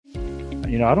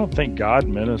I don't think God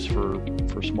meant us for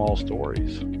small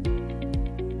stories.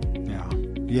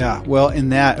 Yeah. Well,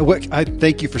 I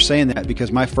thank you for saying that,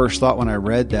 because my first thought when I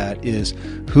read that is,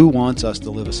 who wants us to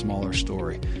live a smaller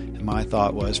story? And my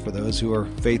thought was, for those who are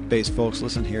faith-based folks,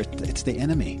 listen here, it's the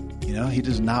enemy. He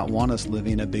does not want us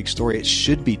living a big story. It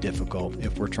should be difficult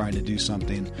if we're trying to do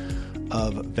something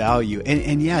of value.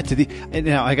 And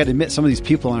now I got to admit, some of these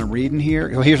people I'm reading here.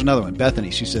 Well, here's another one.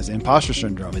 Bethany, she says, imposter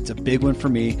syndrome. It's a big one for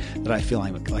me that I feel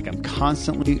like I'm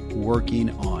constantly working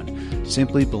on.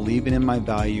 Simply believing in my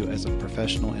value as a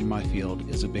professional in my field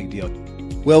is a big deal.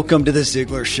 Welcome to the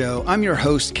Ziglar Show. I'm your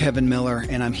host, Kevin Miller,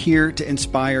 and I'm here to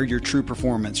inspire your true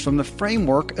performance from the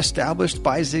framework established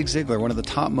by Zig Ziglar, one of the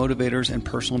top motivators and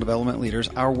personal development leaders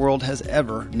our world has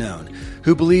ever known,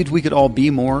 who believed we could all be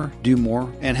more, do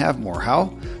more, and have more. How?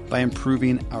 By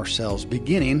improving ourselves,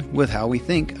 beginning with how we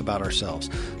think about ourselves.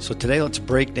 So today, let's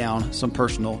break down some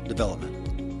personal development.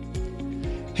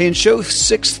 Hey, in show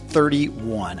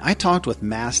 631, I talked with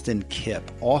Mastin Kipp,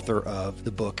 author of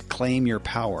the book Claim Your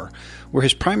Power, where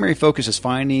his primary focus is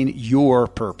finding your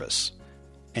purpose.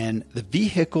 And the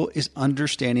vehicle is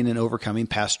understanding and overcoming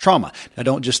past trauma. Now,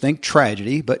 don't just think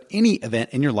tragedy, but any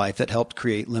event in your life that helped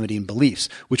create limiting beliefs,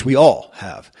 which we all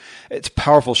have. It's a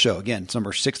powerful show. Again, it's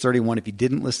number 631. If you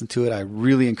didn't listen to it, I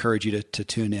really encourage you to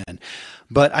tune in.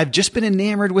 But I've just been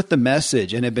enamored with the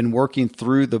message and have been working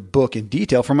through the book in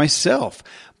detail for myself.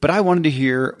 But I wanted to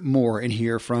hear more and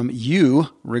hear from you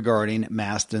regarding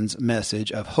Mastin's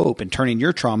message of hope and turning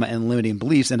your trauma and limiting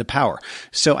beliefs into power.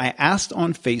 So I asked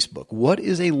on Facebook, what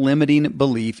is a limiting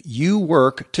belief you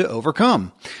work to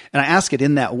overcome? And I ask it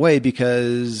in that way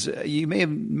because you may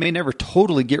never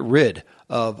totally get rid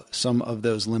of some of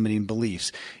those limiting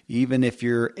beliefs, even if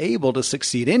you're able to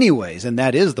succeed anyways. And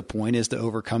that is the point, is to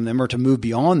overcome them or to move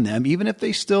beyond them, even if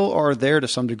they still are there to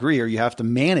some degree, or you have to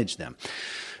manage them.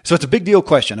 So it's a big deal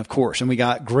question, of course, and we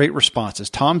got great responses.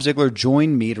 Tom Ziglar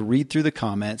joined me to read through the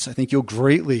comments. I think you'll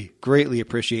greatly, greatly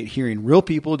appreciate hearing real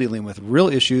people dealing with real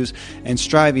issues and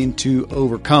striving to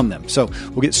overcome them. So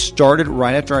we'll get started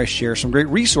right after I share some great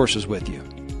resources with you.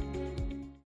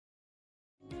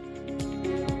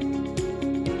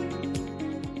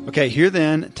 Okay, here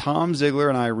then, Tom Ziglar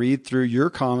and I read through your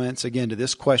comments again to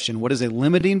this question: what is a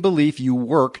limiting belief you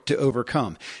work to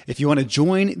overcome? If you want to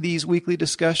join these weekly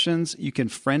discussions, you can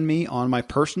friend me on my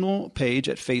personal page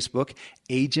at Facebook,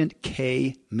 Agent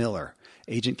K Miller.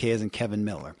 Agent K as in Kevin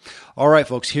Miller. All right,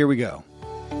 folks, here we go.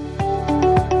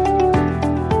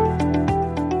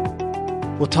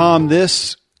 Well, Tom,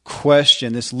 this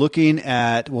question, this looking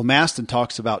at, Mastin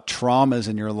talks about traumas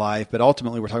in your life, but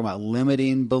ultimately we're talking about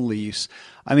limiting beliefs.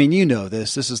 I mean, you know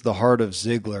this is the heart of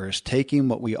Ziglar, is taking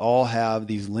what we all have,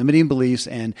 these limiting beliefs,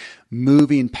 and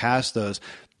moving past those.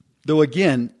 Though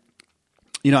again,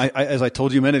 as I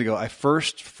told you a minute ago, I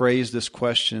first phrased this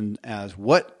question as,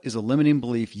 what is a limiting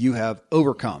belief you have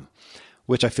overcome?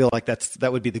 Which I feel like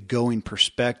that would be the going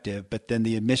perspective. But then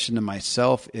the admission to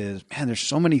myself is, man, there's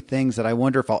so many things that I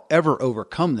wonder if I'll ever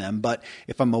overcome them. But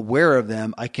if I'm aware of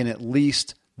them, I can at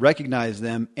least recognize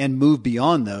them and move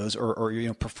beyond those,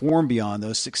 or perform beyond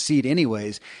those, succeed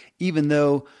anyways, even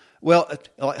though,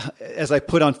 as I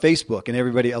put on Facebook and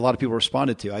a lot of people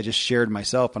responded to, I just shared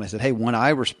myself and I said, hey, one I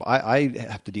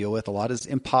have to deal with a lot is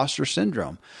imposter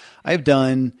syndrome. I've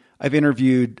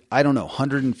interviewed,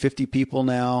 150 people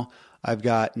now. I've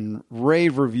gotten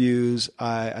rave reviews.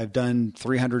 I've done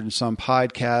 300 and some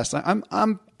podcasts.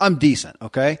 I'm decent.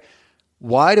 Okay.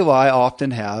 Why do I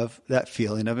often have that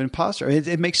feeling of imposter?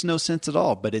 It makes no sense at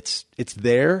all, but it's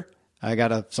there. I got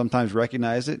to sometimes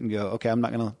recognize it and go, okay, I'm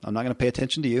not going to pay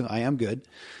attention to you. I am good,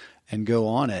 and go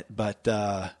on it. But,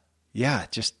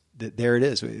 just there it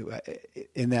is.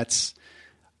 And that's,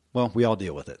 we all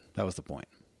deal with it. That was the point.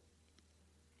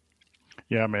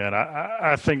 Yeah, man.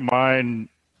 I think mine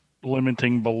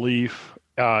limiting belief,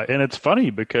 and it's funny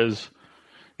because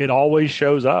it always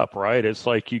shows up, right? It's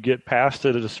like you get past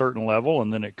it at a certain level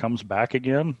and then it comes back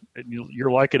again.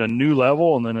 You're like at a new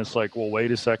level, and then it's like, well,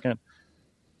 wait a second.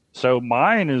 So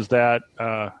mine is that,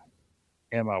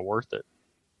 am I worth it?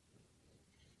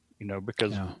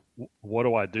 Because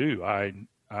what do?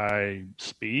 I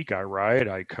speak, I write,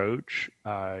 I coach,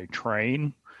 I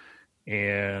train,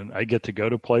 and I get to go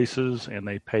to places and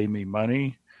they pay me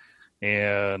money.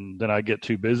 And then I get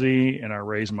too busy and I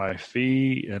raise my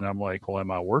fee, and I'm like, well,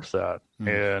 am I worth that?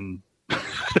 And,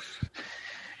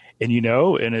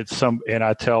 and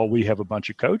I tell, we have a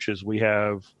bunch of coaches. We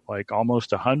have like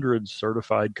almost 100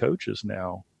 certified coaches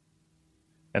now.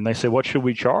 And they say, what should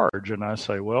we charge? And I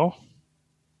say, well,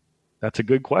 that's a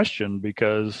good question,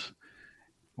 because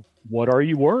what are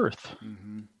you worth?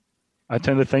 Mm-hmm. I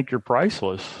tend to think you're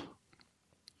priceless.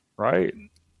 right?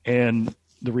 And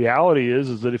the reality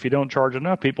is that if you don't charge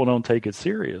enough, people don't take it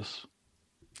serious.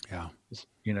 Yeah.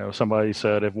 Somebody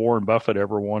said, if Warren Buffett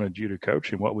ever wanted you to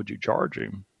coach him, what would you charge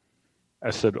him? I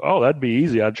said, oh, that'd be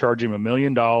easy. I'd charge him $1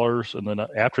 million. And then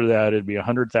after that, it'd be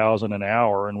 $100,000 an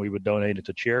hour and we would donate it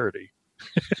to charity.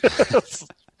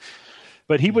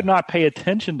 But he would not pay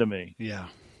attention to me. Yeah.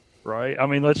 Right. I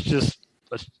mean,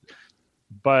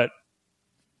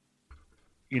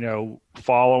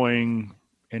 following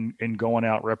and going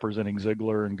out representing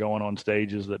Ziglar and going on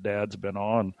stages that Dad's been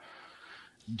on.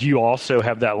 Do you also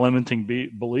have that limiting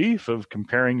belief of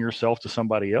comparing yourself to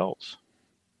somebody else?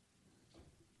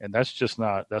 And that's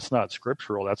not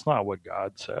scriptural. That's not what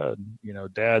God said.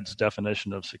 Dad's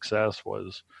definition of success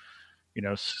was,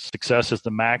 success is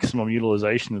the maximum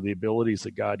utilization of the abilities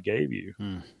that God gave you.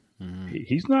 Mm-hmm.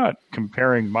 He's not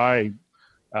comparing my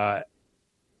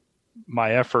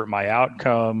effort, my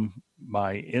outcome,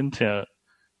 my intent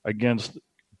against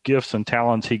gifts and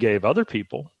talents he gave other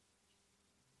people.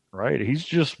 Right? He's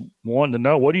just wanting to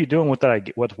know, what are you doing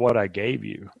with what I gave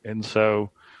you? And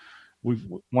so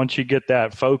once you get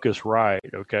that focus right,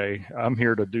 okay, I'm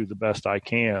here to do the best I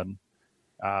can.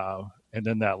 And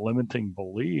then that limiting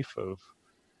belief of,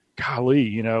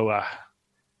 golly,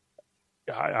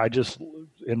 I just,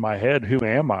 in my head, who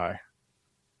am I?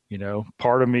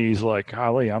 Part of me is like,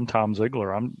 golly, I'm Tom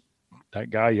Ziglar. I'm that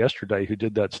guy yesterday who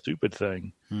did that stupid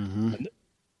thing. Mm-hmm.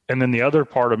 And then the other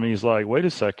part of me is like, wait a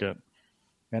second,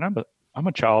 man, I'm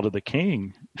a child of the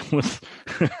King with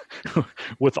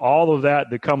all of that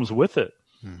comes with it.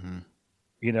 Mm-hmm.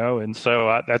 And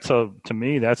so to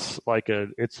me, that's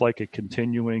it's like a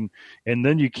continuing, and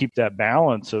then you keep that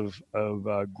balance of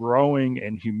growing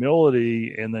and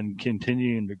humility and then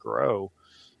continuing to grow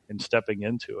and stepping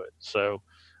into it. So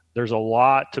there's a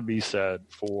lot to be said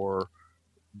for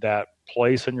that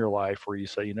place in your life where you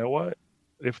say, you know what,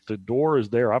 if the door is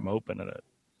there, I'm opening it.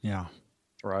 Yeah.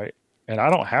 Right. And I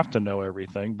don't have to know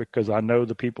everything because I know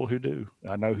the people who do.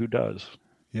 I know who does.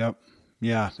 Yep.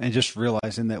 Yeah. And just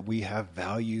realizing that we have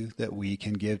value that we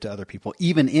can give to other people,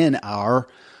 even in our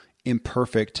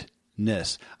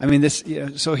imperfectness. I mean,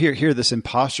 so here, this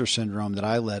imposter syndrome that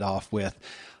I led off with,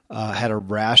 had a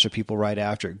rash of people right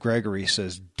after it. Gregory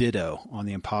says ditto on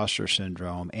the imposter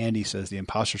syndrome. Andy says the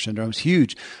imposter syndrome is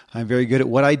huge. I'm very good at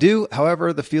what I do.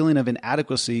 However, the feeling of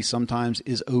inadequacy sometimes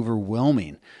is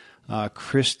overwhelming.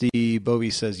 Christy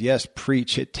Bovey says, yes,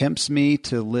 preach. It tempts me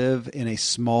to live in a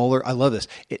smaller, I love this.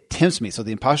 It tempts me. So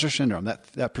the imposter syndrome,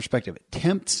 that perspective, it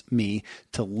tempts me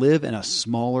to live in a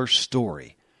smaller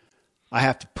story. I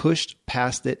have to push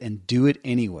past it and do it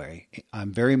anyway.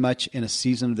 I'm very much in a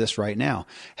season of this right now.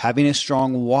 Having a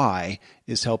strong why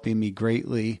is helping me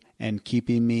greatly and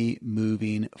keeping me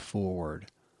moving forward.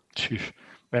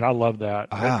 Man, I love that.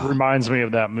 It reminds me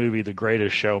of that movie, The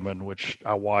Greatest Showman, which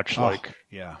I watch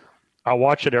I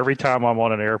watch it every time I'm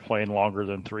on an airplane longer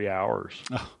than 3 hours.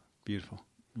 Oh, beautiful.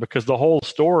 Because the whole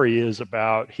story is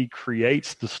about, he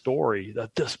creates the story,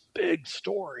 this big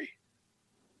story.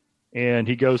 And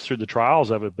he goes through the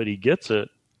trials of it, but he gets it.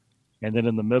 And then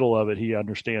in the middle of it, he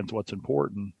understands what's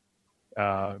important.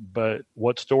 But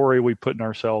what story are we putting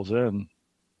ourselves in?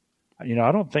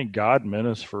 I don't think God meant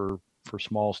us for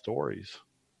small stories.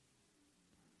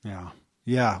 Yeah.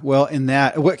 Yeah. Well,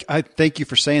 I thank you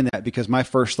for saying that, because my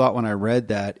first thought when I read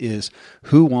that is,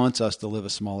 who wants us to live a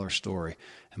smaller story?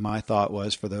 And my thought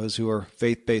was, for those who are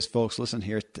faith-based folks, listen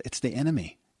here, it's the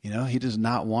enemy. He does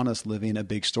not want us living a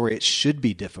big story. It should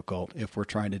be difficult if we're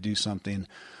trying to do something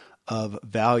of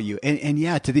value. And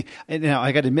I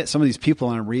got to admit, some of these people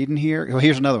I'm reading here. Well,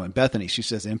 here's another one. Bethany, she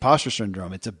says, imposter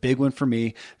syndrome. It's a big one for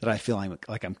me that I feel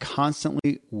like I'm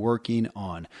constantly working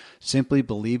on. Simply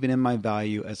believing in my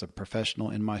value as a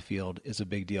professional in my field is a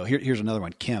big deal. Here's another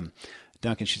one. Kim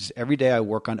Duncan, she says, every day I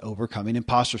work on overcoming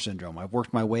imposter syndrome. I've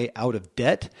worked my way out of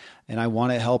debt, and I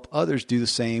want to help others do the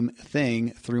same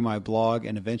thing through my blog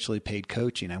and eventually paid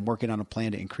coaching. I'm working on a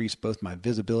plan to increase both my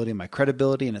visibility and my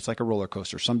credibility, and it's like a roller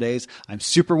coaster. Some days I'm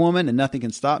Superwoman and nothing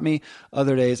can stop me.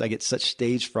 Other days I get such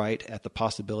stage fright at the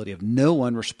possibility of no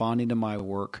one responding to my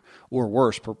work, or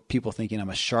worse, people thinking I'm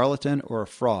a charlatan or a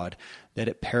fraud, that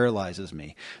it paralyzes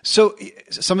me. So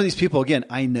some of these people, again,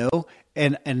 I know,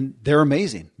 and they're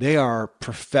amazing. They are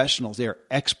professionals. They are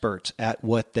experts at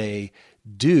what they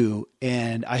do.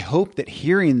 And I hope that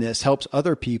hearing this helps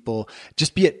other people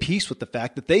just be at peace with the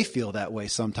fact that they feel that way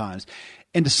sometimes.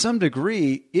 And to some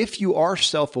degree, if you are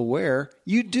self-aware,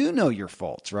 you do know your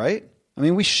faults, right? I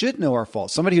mean, we should know our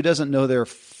faults. Somebody who doesn't know their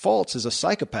faults is a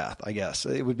psychopath, I guess.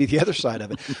 It would be the other side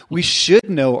of it. We should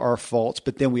know our faults,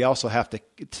 but then we also have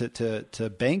to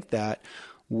bank that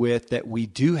with that we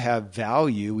do have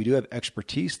value, we do have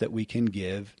expertise that we can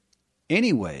give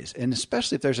anyways. And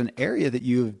especially if there's an area that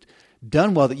you've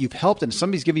done well, that you've helped, and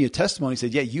somebody's giving you a testimony and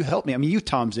said, yeah, you helped me. I mean, you,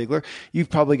 Tom Ziglar,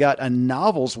 you've probably got a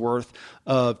novel's worth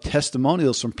of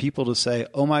testimonials from people to say,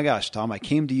 oh my gosh, Tom, I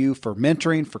came to you for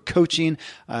mentoring, for coaching.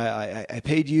 I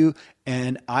paid you,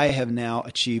 and I have now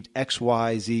achieved X,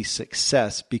 Y, Z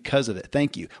success because of it.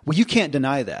 Thank you. Well, you can't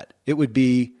deny that. It'd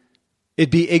be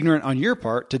ignorant on your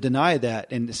part to deny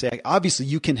that and to say, obviously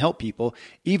you can help people,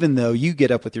 even though you get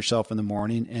up with yourself in the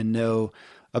morning and know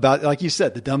about, like you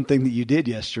said, the dumb thing that you did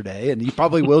yesterday, and you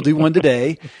probably will do one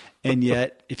today. And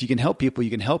yet, if you can help people, you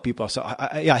can help people. So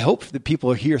I hope that people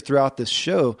are here throughout this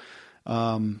show,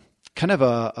 kind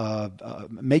of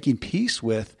making peace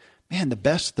with, man, the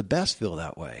best feel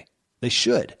that way. They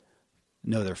should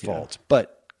know their faults,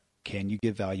 but can you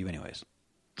give value anyways?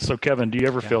 So Kevin, do you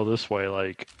ever feel this way?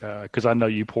 Like, cause I know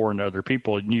you pour into other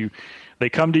people and they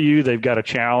come to you, they've got a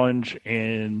challenge,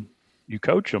 and you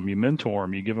coach them, you mentor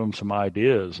them, you give them some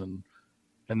ideas, and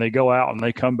they go out and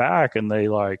they come back and they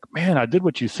like, man, I did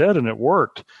what you said and it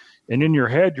worked. And in your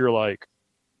head, you're like,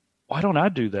 why don't I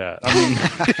do that? I mean,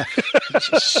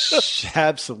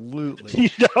 absolutely.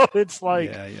 It's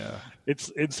like,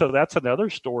 and so that's another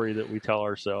story that we tell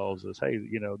ourselves is, hey,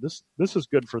 this is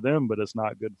good for them, but it's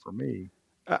not good for me.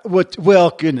 Well,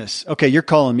 goodness. Okay, you're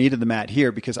calling me to the mat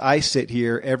here because I sit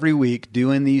here every week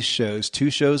doing these shows, 2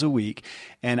 shows a week,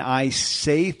 and I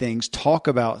say things, talk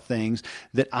about things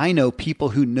that I know people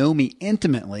who know me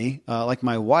intimately, like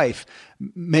my wife,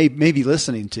 may be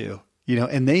listening to,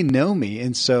 and they know me.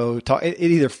 And so it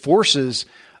either forces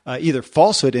either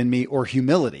falsehood in me or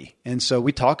humility. And so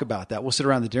we talk about that. We'll sit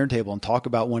around the dinner table and talk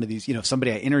about one of these,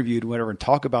 somebody I interviewed, whatever, and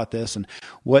talk about this and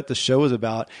what the show is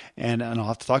about. And I'll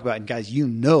have to talk about it. And guys,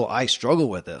 I struggle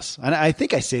with this. And I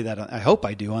think I say that, I hope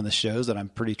I do on the shows, that I'm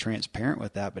pretty transparent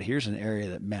with that. But here's an area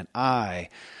that, man, I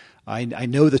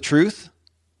know the truth,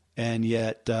 and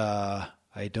yet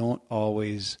I don't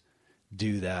always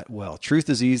do that well. Truth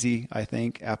is easy. I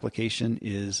think application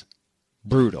is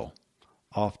brutal,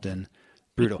 often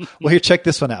brutal. Well, here, check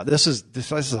this one out. This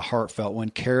is a heartfelt one.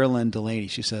 Carolyn Delaney,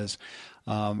 she says,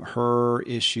 her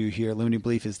issue here, limiting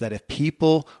belief, is that if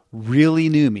people really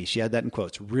knew me, she had that in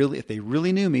quotes, if they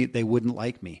really knew me, they wouldn't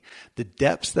like me. The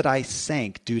depths that I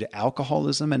sank due to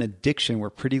alcoholism and addiction were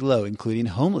pretty low, including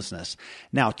homelessness.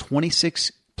 Now,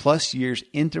 26 plus years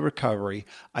into recovery,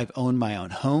 I've owned my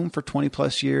own home for 20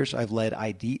 plus years. I've led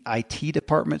IT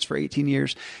departments for 18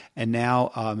 years. And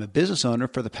now I'm a business owner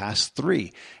for the past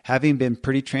 3. Having been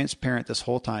pretty transparent this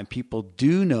whole time, people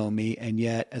do know me. And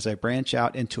yet, as I branch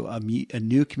out into a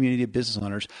new community of business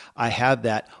owners, I have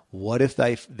that, what if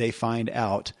they find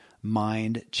out,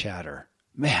 mind chatter.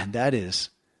 Man, that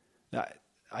is,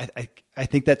 I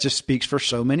think that just speaks for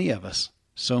so many of us.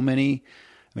 So many.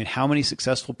 I mean, how many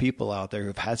successful people out there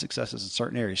who've had successes in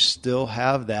certain areas still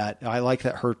have that? I like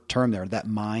that her term there, that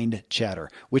mind chatter,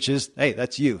 which is, hey,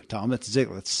 that's you, Tom. That's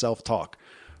Ziglar. That's self-talk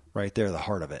right there, the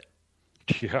heart of it.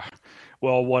 Yeah.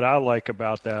 Well, what I like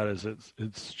about that is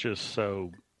it's just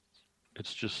so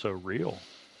real.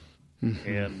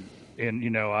 Mm-hmm.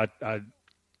 And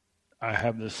I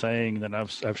have this saying that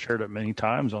I've shared it many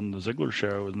times on the Ziglar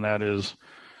Show, and that is,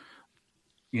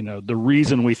 the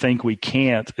reason we think we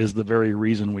can't is the very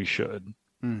reason we should.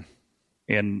 Mm.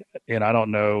 And I don't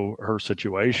know her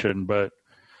situation, but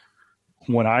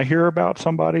when I hear about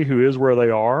somebody who is where they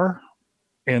are,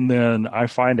 and then I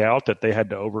find out that they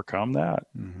had to overcome that,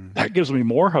 mm-hmm. that gives me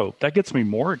more hope. That gets me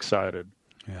more excited.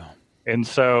 Yeah. And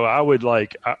so I would my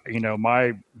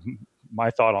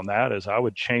thought on that is I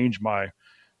would change my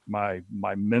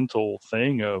mental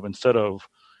thing of, instead of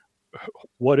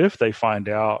what if they find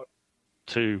out,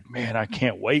 to, man, I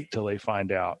can't wait till they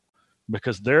find out,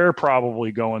 because they're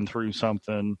probably going through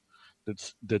something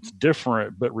that's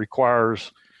different, but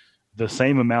requires the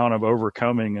same amount of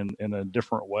overcoming in a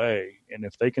different way. And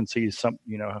if they can see some,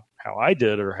 how I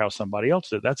did or how somebody else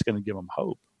did, that's going to give them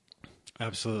hope.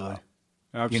 Absolutely.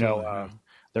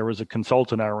 There was a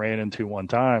consultant I ran into one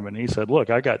time, and he said, look,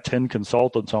 I got 10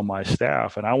 consultants on my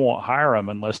staff, and I won't hire them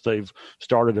unless they've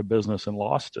started a business and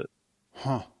lost it.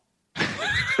 Huh.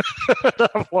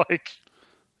 I'm like,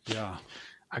 yeah.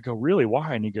 I go, really?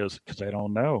 Why? And he goes, because they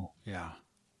don't know. Yeah.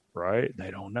 Right?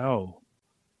 They don't know.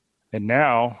 And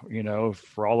now,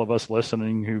 for all of us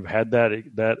listening who've had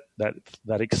that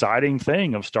exciting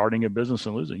thing of starting a business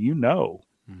and losing, mm-hmm.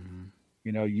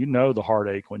 The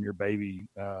heartache when your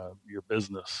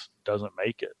business doesn't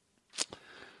make it.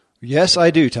 Yes,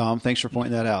 I do, Tom. Thanks for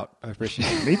pointing that out. I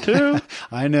appreciate it. Me too.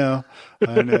 I know.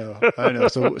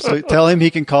 So tell him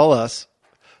he can call us.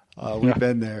 We've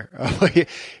been there.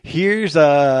 Here's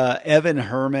Evan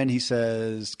Herman. He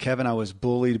says, Kevin, I was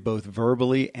bullied both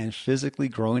verbally and physically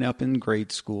growing up in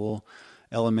grade school,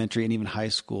 elementary, and even high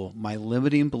school. My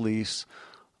limiting beliefs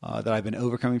that I've been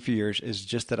overcoming for years is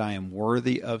just that I am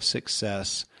worthy of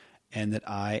success and that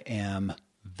I am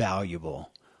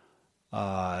valuable.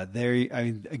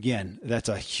 Again, that's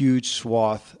a huge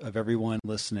swath of everyone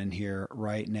listening here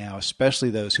right now, especially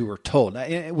those who were told,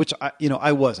 which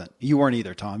I wasn't. You weren't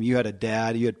either, Tom. You had a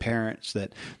dad, you had parents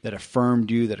that affirmed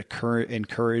you, that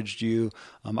encouraged you.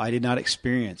 I did not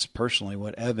experience personally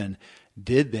what Evan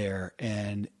did there,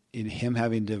 and in him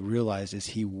having to realize, is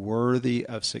he worthy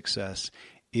of success?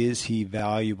 Is he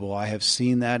valuable? I have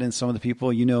seen that in some of the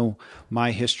people,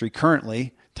 my history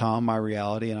currently, Tom, my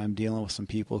reality, and I'm dealing with some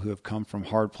people who have come from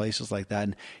hard places like that.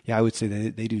 And yeah, I would say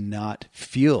that they do not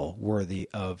feel worthy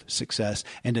of success.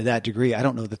 And to that degree, I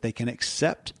don't know that they can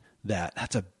accept that.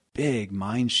 That's a big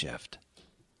mind shift.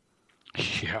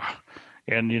 Yeah.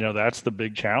 And, that's the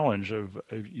big challenge of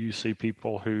you see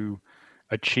people who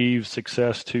achieve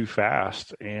success too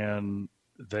fast and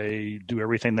they do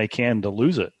everything they can to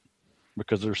lose it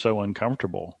because they're so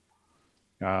uncomfortable.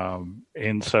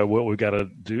 And so what we've got to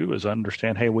do is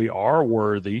understand, hey, we are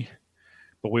worthy,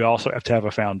 but we also have to have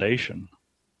a foundation.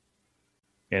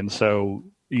 And so,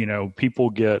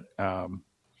 people get,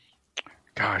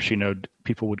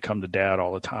 people would come to Dad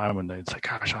all the time and they'd say,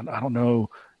 gosh, I don't know,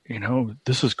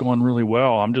 this is going really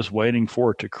well. I'm just waiting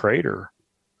for it to crater.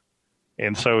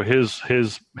 And so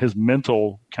his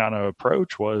mental kind of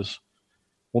approach was,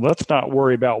 well, let's not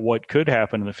worry about what could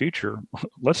happen in the future.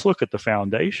 Let's look at the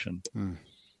foundation.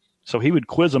 So he would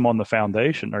quiz them on the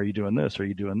foundation. Are you doing this? Are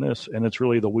you doing this? And it's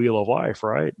really the wheel of life,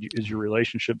 right? Is your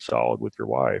relationship solid with your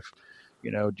wife?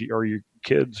 Are your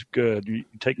kids good? Are you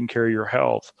taking care of your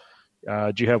health?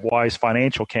 Do you have wise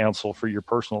financial counsel for your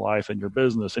personal life and your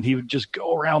business? And he would just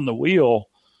go around the wheel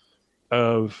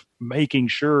of making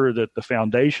sure that the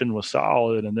foundation was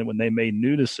solid. And then when they made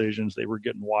new decisions, they were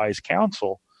getting wise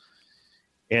counsel.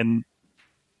 And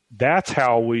that's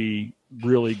how we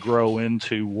really grow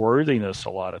into worthiness a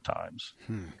lot of times.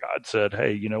 God said,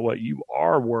 hey, you know what? You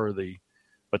are worthy.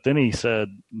 But then he said,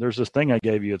 there's this thing I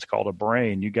gave you. It's called a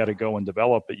brain. You got to go and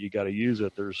develop it. You got to use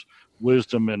it. There's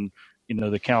wisdom and,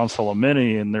 the counsel of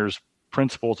many, and there's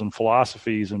principles and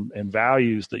philosophies and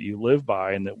values that you live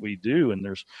by and that we do. And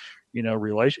there's,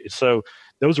 relations. So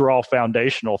those are all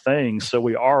foundational things. So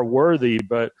we are worthy,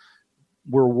 but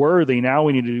we're worthy. Now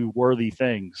we need to do worthy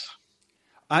things.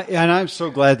 And I'm so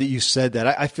glad that you said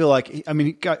that. I feel like,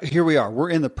 here we are. We're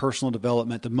in the personal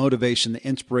development, the motivation, the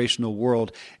inspirational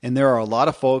world. And there are a lot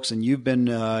of folks, and you've been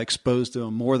exposed to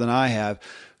them more than I have,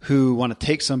 who want to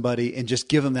take somebody and just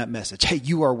give them that message. Hey,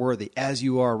 you are worthy as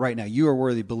you are right now. You are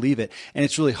worthy. Believe it. And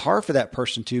it's really hard for that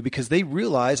person to, because they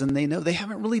realize and they know they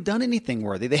haven't really done anything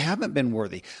worthy. They haven't been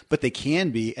worthy, but they can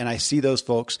be. And I see those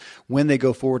folks when they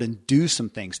go forward and do some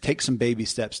things, take some baby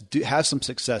steps, have some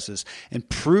successes and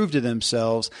prove to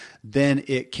themselves, then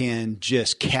it can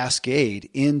just cascade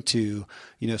into,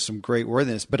 some great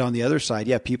worthiness. But on the other side,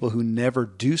 people who never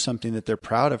do something that they're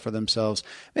proud of for themselves,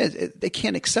 they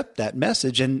can't accept that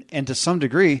message. And to some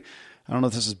degree, I don't know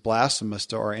if this is blasphemous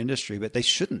to our industry, but they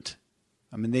shouldn't.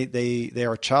 I mean, they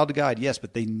are a child of God, yes,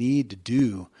 but they need to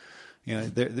do,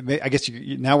 I guess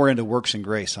now we're into works and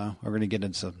grace, huh? We're going to get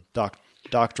into some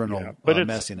doctrinal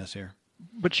messiness here.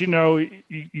 But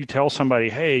you tell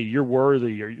somebody, hey, you're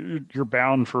worthy, or you're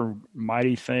bound for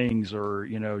mighty things, or,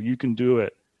 you can do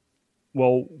it.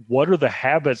 Well, what are the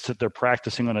habits that they're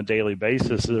practicing on a daily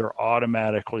basis that are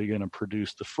automatically going to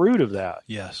produce the fruit of that?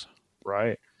 Yes.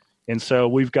 Right. And so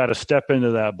we've got to step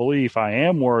into that belief, I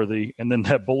am worthy. And then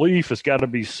that belief has got to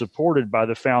be supported by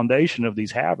the foundation of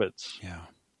these habits. Yeah.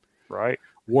 Right.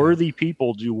 Worthy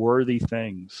people do worthy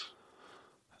things.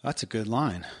 That's a good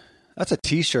line. That's a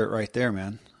T-shirt right there,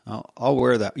 man. I'll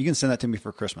wear that. You can send that to me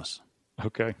for Christmas.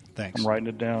 Okay. Thanks. I'm writing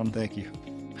it down. Thank you.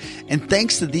 And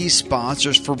thanks to these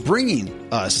sponsors for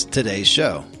bringing us today's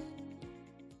show.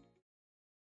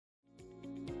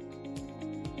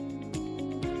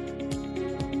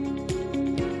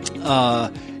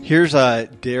 Here's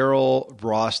Daryl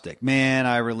Rostick. Man,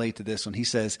 I relate to this one. He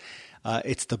says,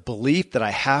 it's the belief that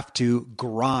I have to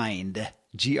grind,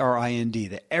 G-R-I-N-D,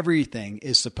 that everything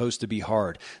is supposed to be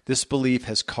hard. This belief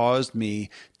has caused me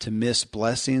to miss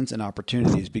blessings and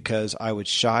opportunities because I would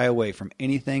shy away from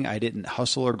anything I didn't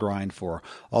hustle or grind for.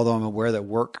 Although I'm aware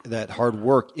that hard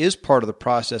work is part of the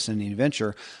process and the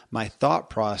adventure, my thought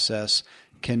process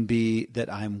can be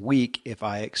that I'm weak if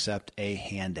I accept a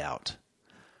handout.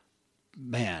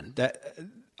 Man,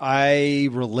 I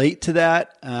relate to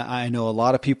that. I know a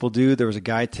lot of people do. There was a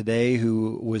guy today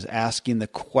who was asking the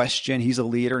question. He's a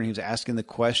leader, and he was asking the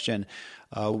question,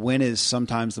 when is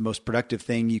sometimes the most productive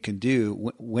thing you can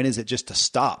do? When is it just to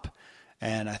stop?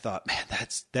 And I thought, man,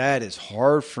 that is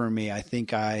hard for me. I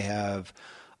think I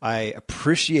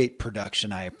appreciate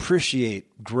production. I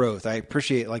appreciate growth. I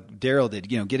appreciate, like Daryl did,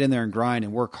 get in there and grind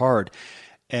and work hard.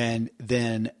 And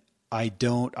then I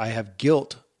have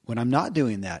guilt when I'm not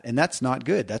doing that. And that's not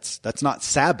good. That's not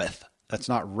Sabbath. That's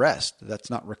not rest. That's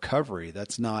not recovery.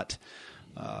 That's not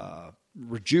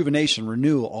rejuvenation,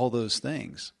 renewal, all those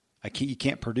things. You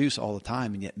can't produce all the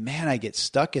time. And yet, man, I get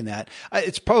stuck in that.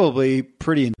 It's probably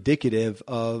pretty indicative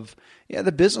of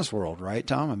the business world, right,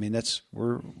 Tom? I mean,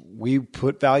 we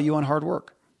put value on hard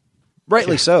work.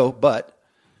 Rightly so, but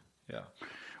yeah.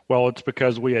 Well, it's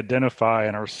because we identify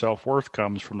and our self-worth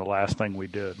comes from the last thing we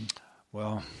did.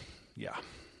 Well, yeah.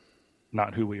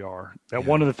 Not who we are.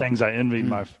 One of the things I envied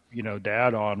my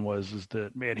dad on is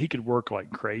that, man, he could work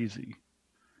like crazy.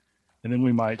 And then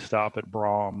we might stop at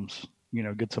Brahms,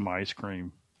 get some ice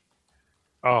cream.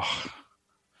 Oh,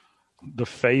 the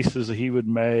faces he would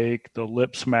make, the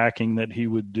lip smacking that he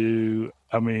would do.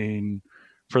 I mean,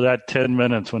 for that 10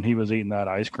 minutes when he was eating that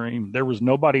ice cream, there was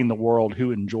nobody in the world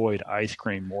who enjoyed ice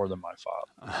cream more than my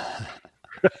father.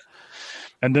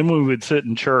 And then when we would sit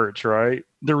in church, right,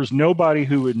 there was nobody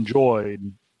who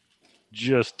enjoyed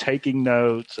just taking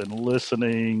notes and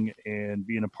listening and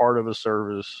being a part of a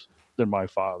service than my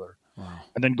father. Wow.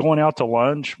 And then going out to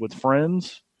lunch with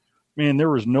friends, man,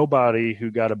 there was nobody who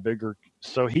got a bigger.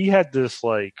 So he had this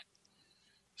like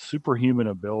superhuman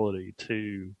ability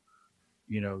to,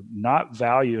 not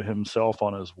value himself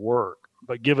on his work,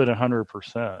 but give it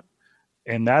 100%.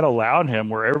 And that allowed him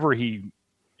wherever he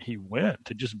went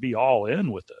to just be all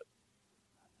in with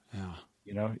it.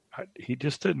 Yeah. He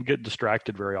just didn't get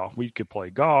distracted very often. We could play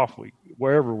golf,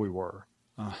 wherever we were.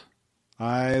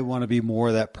 I want to be more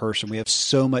of that person. We have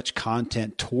so much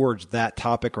content towards that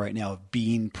topic right now of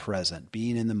being present,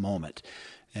 being in the moment.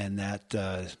 And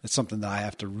it's something that I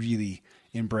have to really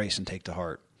embrace and take to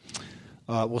heart.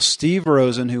 Well, Steve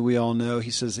Rosen, who we all know,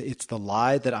 he says, it's the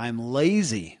lie that I'm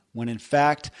lazy, when in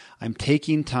fact, I'm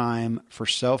taking time for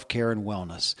self-care and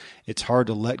wellness. It's hard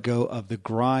to let go of the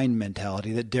grind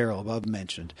mentality that Daryl above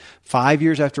mentioned. 5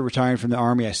 years after retiring from the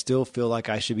Army, I still feel like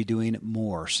I should be doing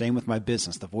more. Same with my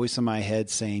business, the voice in my head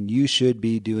saying you should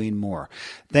be doing more.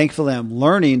 Thankfully, I'm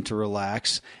learning to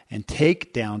relax and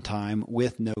take downtime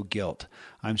with no guilt.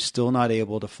 I'm still not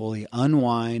able to fully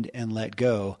unwind and let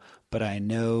go, but I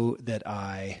know that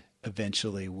I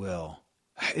eventually will.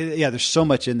 Yeah, there's so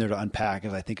much in there to unpack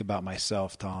as I think about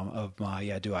myself, Tom, of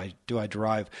my, do I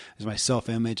drive, is my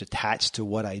self-image attached to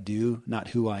what I do, not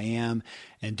who I am?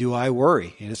 And do I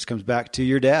worry? And this comes back to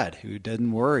your dad who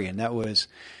didn't worry. And that was,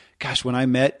 when I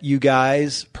met you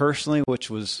guys personally, which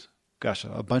was,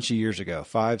 a bunch of years ago,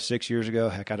 5-6 years ago,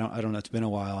 heck, I don't know, it's been a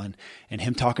while. And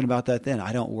him talking about that then,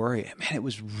 I don't worry. Man, it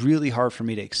was really hard for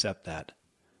me to accept that.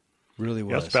 Really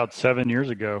was. That's about 7 years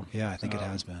ago. Yeah, I think it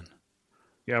has been.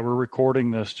 Yeah, we're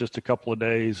recording this just a couple of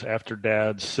days after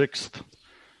Dad's 6th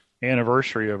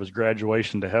anniversary of his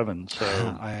graduation to heaven. So,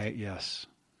 yes.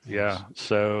 Yeah.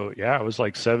 So, it was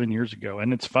like 7 years ago.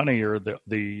 And it's funnier,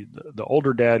 the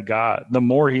older Dad got, the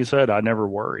more he said, I never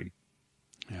worry.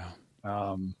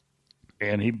 Yeah.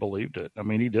 And he believed it. I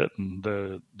mean, he didn't.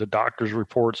 The doctor's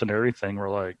reports and everything were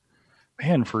like,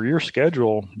 man, for your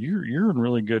schedule, you're in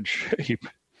really good shape.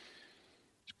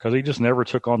 Because he just never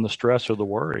took on the stress or the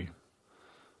worry.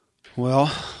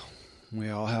 Well,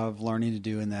 we all have learning to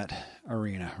do in that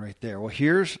arena right there. Well,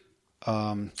 here's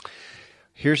a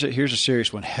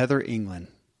serious one. Heather England.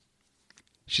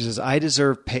 She says, I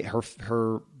deserve pain.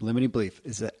 Her limiting belief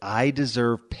is that I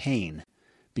deserve pain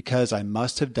because I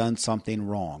must have done something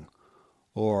wrong,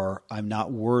 or I'm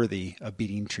not worthy of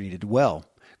being treated well.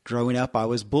 Growing up, I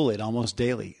was bullied almost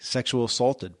daily, sexual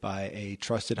assaulted by a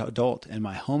trusted adult, and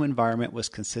my home environment was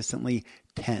consistently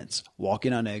tense,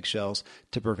 walking on eggshells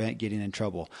to prevent getting in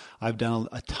trouble. I've done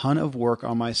a ton of work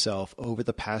on myself over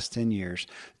the past 10 years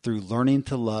through learning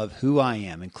to love who I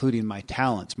am, including my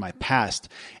talents, my past,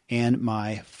 and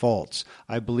my faults.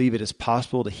 I believe it is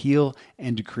possible to heal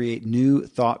and to create new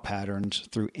thought patterns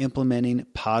through implementing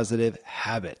positive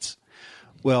habits.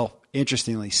 Well,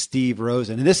 interestingly, Steve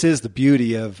Rosen, and this is the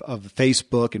beauty of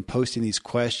Facebook and posting these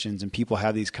questions and people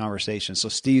have these conversations. So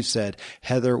Steve said,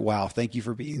 Heather, wow, thank you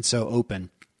for being so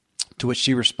open. To which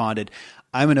she responded,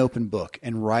 I'm an open book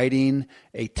and writing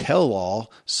a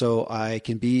tell-all so I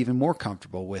can be even more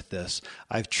comfortable with this.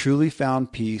 I've truly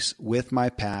found peace with my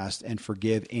past and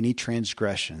forgive any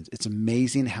transgressions. It's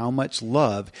amazing how much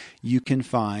love you can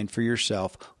find for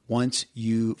yourself once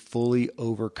you fully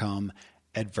overcome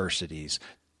adversities.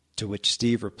 To which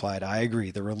Steve replied, I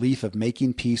agree. The relief of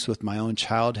making peace with my own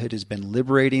childhood has been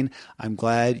liberating. I'm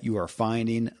glad you are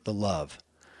finding the love.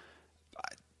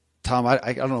 Tom,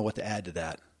 I don't know what to add to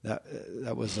that.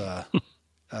 That was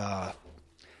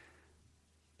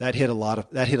that hit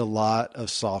a lot of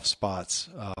soft spots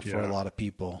for a lot of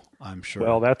people, I'm sure.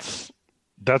 Well, that's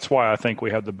why I think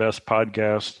we have the best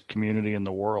podcast community in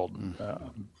the world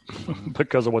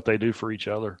because of what they do for each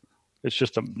other. It's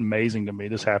just amazing to me.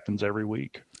 This happens every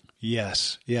week.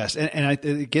 Yes.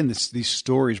 Again, these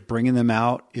stories, bringing them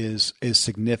out is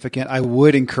significant. I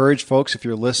would encourage folks, if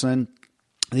you're listening,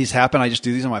 these happen. I just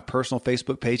do these on my personal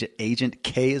Facebook page at Agent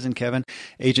K as in Kevin,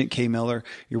 Agent K Miller.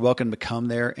 You're welcome to come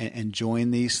there and join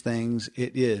these things.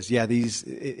 It is,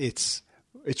 it's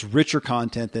richer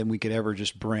content than we could ever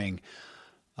just bring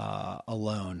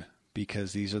alone.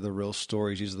 Because these are the real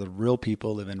stories. These are the real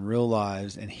people living real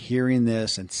lives, and hearing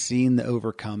this and seeing the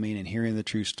overcoming and hearing the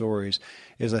true stories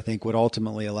is, I think, what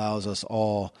ultimately allows us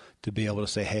all to be able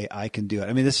to say, hey, I can do it.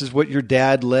 I mean, this is what your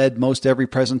dad led most every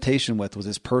presentation with, was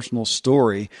his personal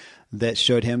story that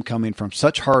showed him coming from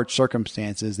such hard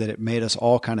circumstances that it made us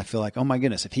all kind of feel like, oh my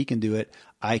goodness, if he can do it,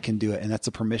 I can do it. And that's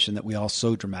a permission that we all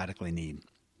so dramatically need.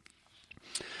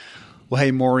 Well,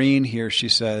 hey, Maureen here, she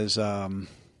says,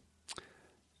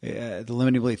 the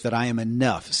limiting belief that I am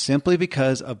enough simply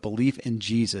because of belief in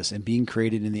Jesus and being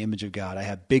created in the image of God. I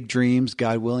have big dreams.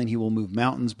 God willing, he will move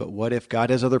mountains. But what if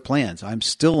God has other plans? I'm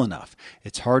still enough.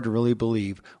 It's hard to really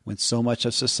believe when so much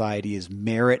of society is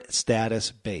merit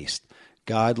status based.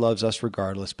 God loves us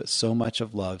regardless, but so much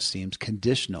of love seems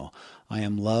conditional. I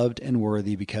am loved and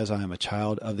worthy because I am a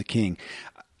child of the King.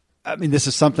 I mean, this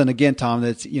is something, again, Tom,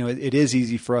 that's, it is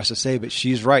easy for us to say, but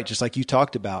she's right. Just like you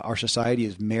talked about, our society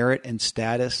is merit and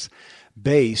status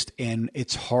based, and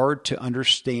it's hard to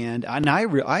understand. And I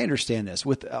understand this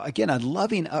with, again, a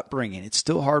loving upbringing. It's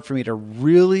still hard for me to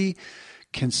really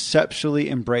conceptually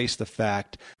embrace the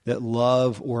fact that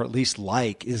love, or at least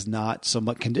like, is not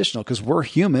somewhat conditional, because we're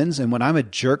humans. And when I'm a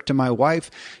jerk to my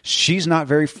wife, she's not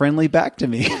very friendly back to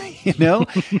me,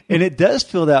 and it does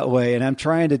feel that way. And I'm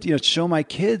trying to, show my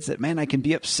kids that, man, I can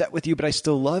be upset with you, but I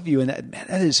still love you. And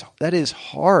that is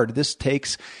hard. This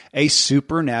takes a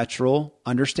supernatural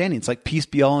understanding. It's like peace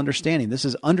be all understanding. This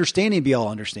is understanding be all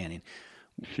understanding.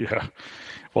 Yeah.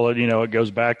 Well, it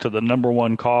goes back to the number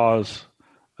one cause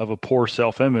of a poor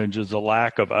self-image is a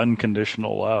lack of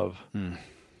unconditional love.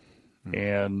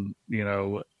 And,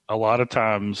 a lot of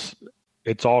times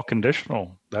it's all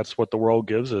conditional. That's what the world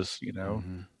gives us. You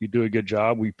do a good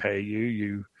job, we pay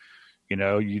you.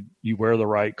 You wear the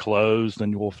right clothes,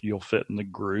 then you'll fit in the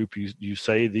group. You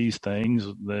say these things,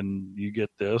 then you get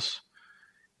this.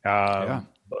 But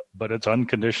it's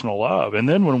unconditional love. And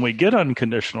then when we get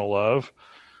unconditional love,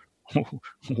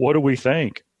 what do we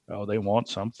think? Oh, they want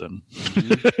something.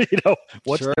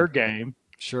 What's their game?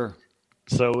 Sure.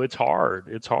 So it's hard.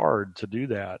 It's hard to do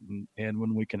that. And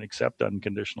when we can accept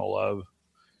unconditional love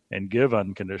and give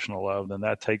unconditional love, then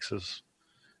that takes us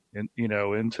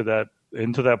into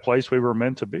that place we were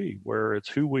meant to be, where it's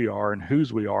who we are and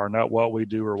whose we are, not what we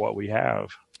do or what we have.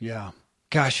 Yeah.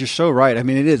 Gosh, you're so right. I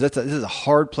mean, it is. This is a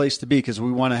hard place to be, because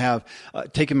we want to have,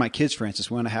 taking my kids, for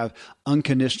instance, we want to have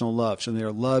unconditional love. So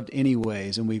they're loved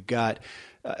anyways. And we've got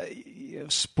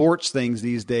sports things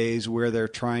these days where they're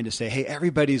trying to say, hey,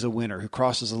 everybody's a winner. Who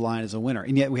crosses the line is a winner.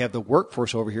 And yet we have the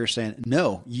workforce over here saying,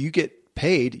 no, you get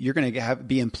paid. You're going to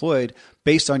be employed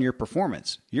based on your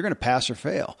performance. You're going to pass or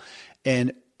fail.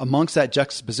 And amongst that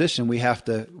juxtaposition, we have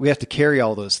to carry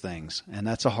all those things. And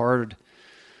that's a hard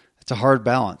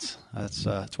balance.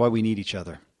 That's why we need each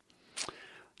other.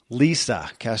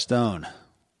 Lisa Castone,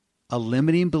 a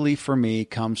limiting belief for me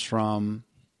comes from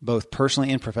both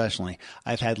personally and professionally.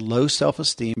 I've had low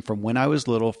self-esteem from when I was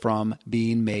little, from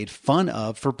being made fun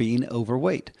of for being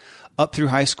overweight. Up through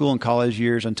high school and college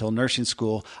years until nursing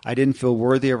school, I didn't feel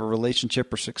worthy of a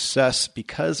relationship or success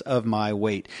because of my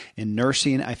weight. In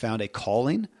nursing, I found a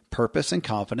calling, purpose and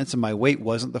confidence, and my weight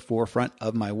wasn't the forefront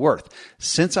of my worth.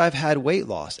 Since I've had weight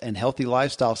loss and healthy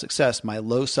lifestyle success, my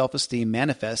low self-esteem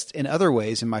manifests in other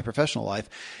ways in my professional life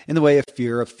in the way of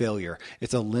fear of failure.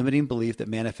 It's a limiting belief that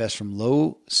manifests from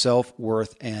low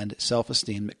self-worth and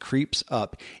self-esteem that creeps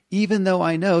up, even though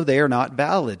I know they are not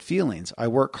valid feelings. I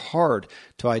work hard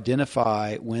to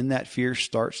identify when that fear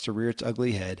starts to rear its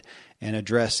ugly head and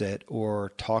address it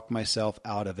or talk myself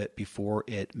out of it before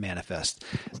it manifests.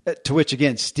 To which,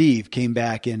 again, Steve came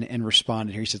back and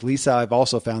responded here. He said, Lisa, I've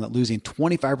also found that losing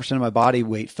 25% of my body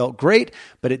weight felt great,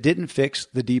 but it didn't fix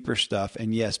the deeper stuff.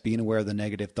 And yes, being aware of the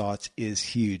negative thoughts is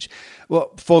huge.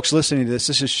 Well, folks listening to this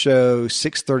is show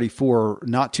 634,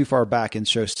 not too far back in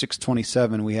show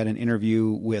 627. We had an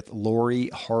interview with Lori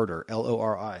Harder,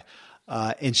 Lori.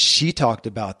 And she talked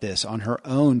about this on her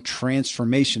own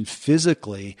transformation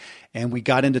physically. And we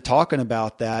got into talking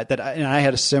about that. And I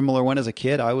had a similar one as a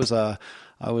kid. I was a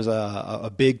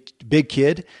big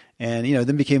kid, and,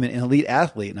 then became an elite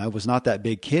athlete, and I was not that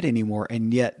big kid anymore.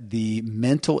 And yet the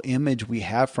mental image we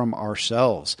have from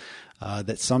ourselves,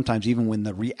 that sometimes even when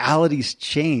the realities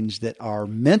change, that our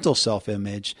mental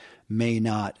self-image may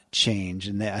not change.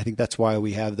 And I think that's why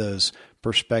we have those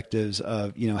perspectives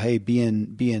of, hey,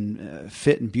 being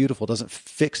fit and beautiful doesn't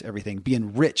fix everything.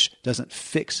 Being rich doesn't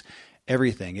fix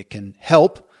everything. It can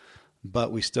help,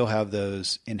 but we still have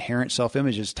those inherent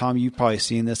self-images. Tom, you've probably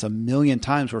seen this a million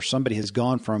times where somebody has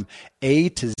gone from A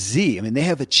to Z. I mean, they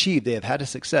have achieved, they have had a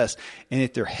success, and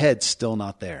yet their head's still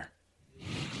not there.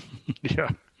 Yeah,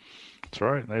 that's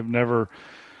right. They've never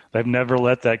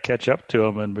let that catch up to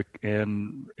them,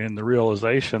 and the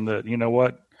realization that, you know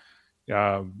what,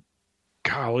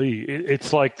 golly,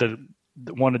 it's like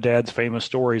one of Dad's famous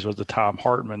stories was the Tom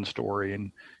Hartman story,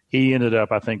 and he ended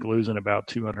up, I think, losing about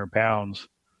 200 pounds.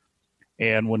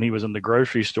 And when he was in the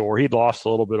grocery store, he'd lost a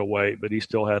little bit of weight, but he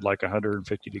still had like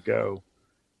 150 to go.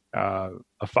 A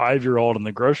 5-year-old in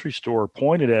the grocery store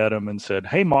pointed at him and said,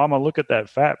 "Hey, Mama, look at that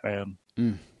fat man."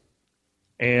 Mm.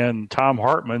 And Tom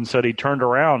Hartman said he turned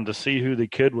around to see who the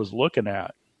kid was looking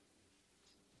at.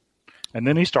 And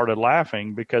then he started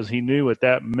laughing because he knew at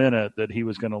that minute that he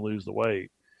was going to lose the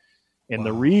weight. And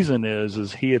The reason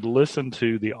is he had listened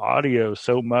to the audio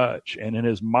so much, and in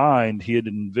his mind, he had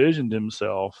envisioned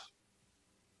himself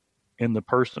in the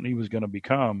person he was going to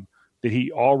become, that he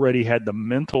already had the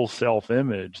mental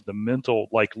self-image, the mental,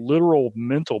 like literal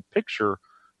mental picture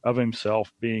of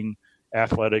himself being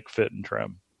athletic, fit, and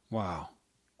trim. Wow.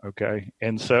 Okay.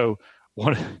 And so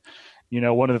one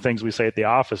of the things we say at the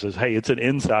office is, hey, it's an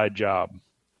inside job.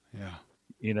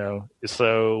 Yeah.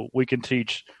 So we can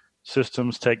teach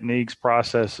systems, techniques,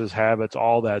 processes, habits,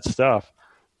 all that stuff,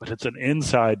 but it's an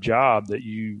inside job that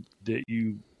you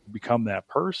become that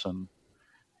person.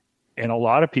 And a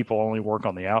lot of people only work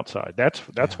on the outside.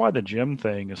 That's why the gym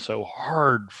thing is so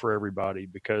hard for everybody,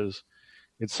 because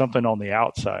it's something on the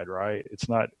outside, right? It's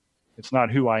not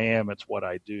who I am, it's what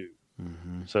I do.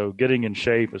 Mm-hmm. So getting in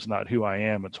shape is not who I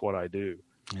am, it's what I do.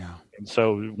 Yeah. And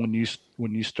so when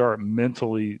you start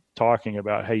mentally talking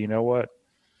about, hey, you know what?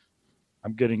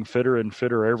 I'm getting fitter and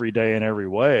fitter every day in every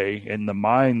way, and the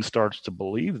mind starts to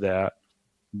believe that,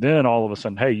 then all of a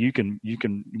sudden, hey, you can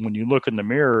when you look in the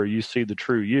mirror, you see the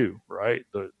true you, right?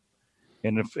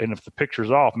 And if the picture's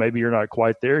off, maybe you're not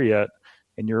quite there yet,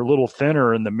 and you're a little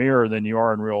thinner in the mirror than you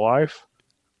are in real life,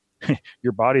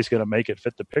 your body's going to make it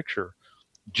fit the picture.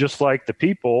 Just like the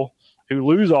people who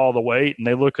lose all the weight and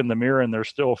they look in the mirror and they're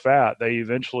still fat, they're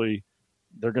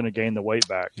going to gain the weight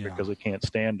back because they can't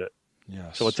stand it.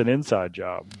 Yes. So it's an inside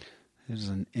job. It is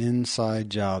an inside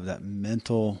job, that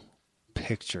mental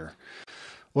picture.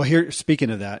 Well, here, speaking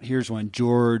of that, here's one.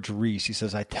 George Reese, he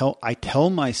says, I tell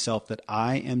myself that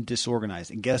I am disorganized.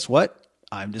 And guess what?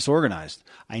 I'm disorganized.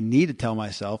 I need to tell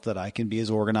myself that I can be as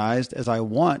organized as I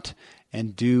want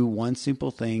and do one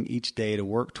simple thing each day to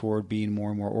work toward being more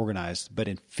and more organized. But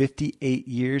in 58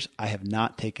 years, I have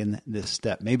not taken this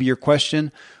step. Maybe your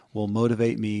question will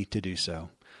motivate me to do so.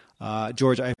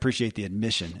 George, I appreciate the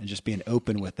admission and just being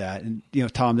open with that. And,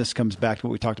 Tom, this comes back to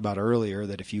what we talked about earlier,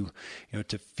 that if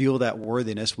to feel that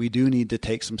worthiness, we do need to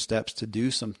take some steps to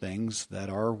do some things that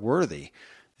are worthy.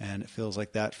 And it feels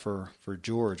like that for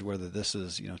George, whether this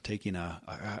is, taking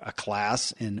a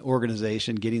class in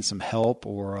organization, getting some help,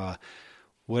 or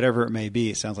whatever it may be.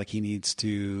 It sounds like he needs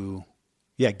to,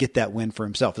 get that win for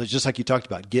himself. It's just like you talked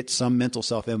about, get some mental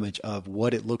self-image of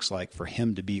what it looks like for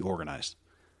him to be organized.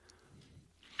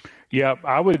 Yeah,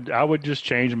 I would just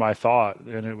change my thought,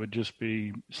 and it would just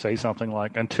say something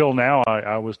like, until now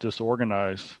I was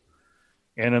disorganized.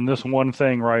 And in this one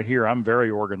thing right here, I'm very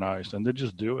organized, and to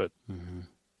just do it. Mm-hmm.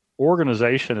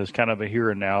 Organization is kind of a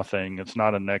here and now thing. It's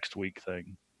not a next week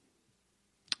thing.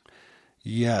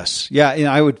 Yes. Yeah.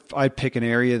 And I'd pick an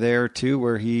area there too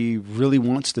where he really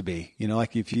wants to be.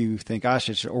 Like if you think, gosh,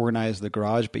 I should organize the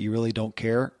garage, but you really don't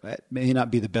care, that may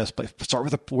not be the best place. Start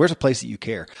with where's a place that you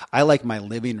care? I like my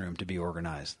living room to be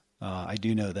organized. I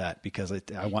do know that because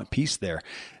I want peace there.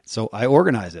 So I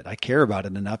organize it. I care about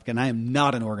it enough, and I am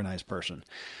not an organized person.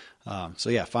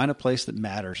 So yeah, find a place that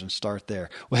matters and start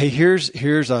there. Well, hey, here's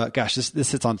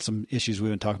this hits on some issues we've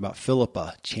been talking about.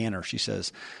 Philippa Channer, she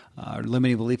says, our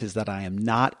limiting belief is that I am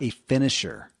not a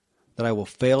finisher, that I will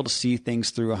fail to see things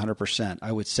through 100%.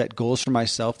 I would set goals for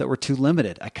myself that were too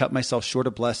limited. I cut myself short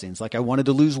of blessings. Like I wanted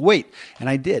to lose weight, and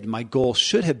I did. My goal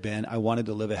should have been I wanted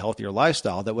to live a healthier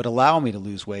lifestyle that would allow me to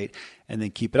lose weight and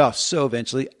then keep it off. So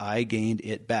eventually I gained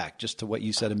it back, just to what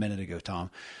you said a minute ago,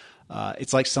 Tom.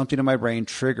 It's like something in my brain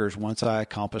triggers once I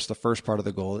accomplish the first part of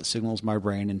the goal. It signals my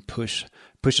brain and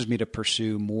pushes me to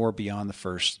pursue more beyond the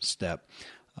first step.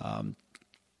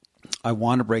 I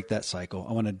want to break that cycle.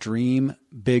 I want to dream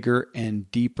bigger and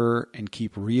deeper and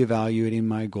keep reevaluating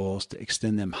my goals to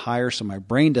extend them higher so my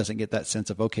brain doesn't get that sense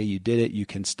of, okay, you did it, you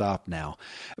can stop now.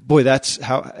 Boy,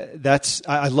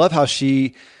 I love how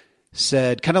she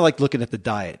said, kind of like looking at the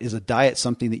diet. Is a diet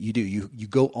something that you do? You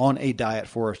go on a diet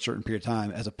for a certain period of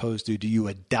time, as opposed to do you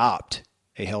adopt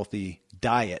a healthy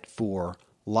diet for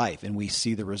life? And we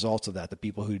see the results of that. The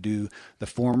people who do the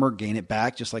former gain it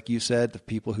back, just like you said. The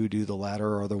people who do the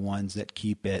latter are the ones that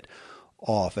keep it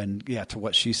off. And yeah, to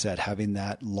what she said, having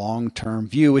that long-term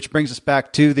view, which brings us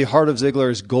back to the heart of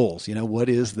Ziglar's goals. What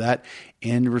is that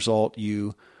end result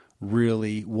you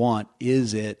really want?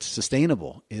 Is it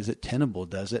sustainable? Is it tenable?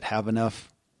 Does it have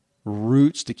enough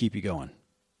roots to keep you going?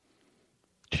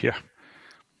 Yeah.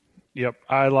 Yep.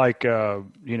 I like,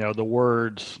 the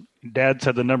words. Dad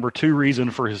said the number 2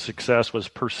 reason for his success was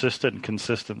persistent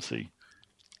consistency.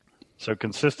 So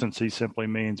consistency simply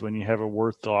means when you have a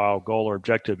worthwhile goal or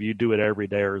objective, you do it every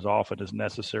day or as often as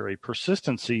necessary.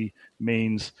 Persistency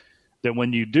means that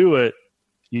when you do it,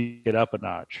 you get up a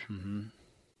notch. Mm-hmm.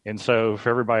 And so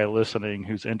for everybody listening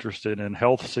who's interested in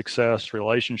health success,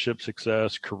 relationship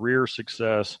success, career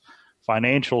success,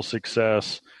 financial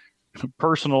success,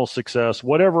 personal success,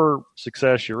 whatever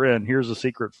success you're in, here's a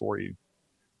secret for you.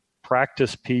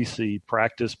 Practice PC,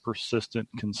 practice persistent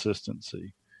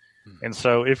consistency. Mm-hmm. And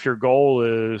so if your goal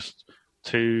is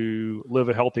to live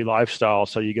a healthy lifestyle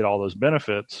so you get all those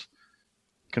benefits,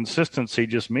 consistency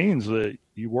just means that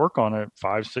you work on it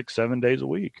 5, 6, 7 days a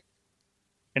week.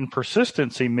 And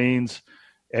persistency means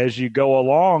as you go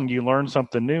along, you learn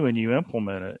something new and you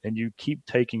implement it and you keep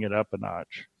taking it up a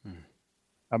notch. Hmm.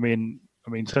 I mean,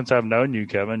 since I've known you,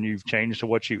 Kevin, you've changed to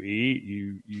what you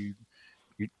eat.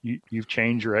 You've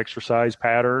changed your exercise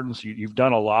patterns. You've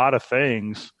done a lot of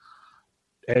things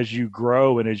as you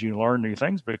grow and as you learn new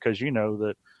things, because you know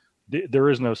that there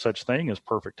is no such thing as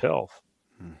perfect health,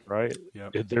 right?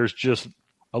 Yep. There's just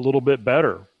a little bit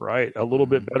better, right? A little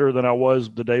bit better than I was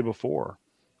the day before.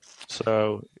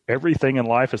 So everything in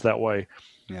life is that way.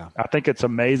 Yeah. I think it's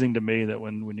amazing to me that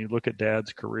when you look at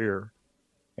Dad's career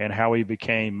and how he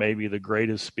became maybe the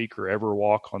greatest speaker ever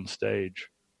walk on stage,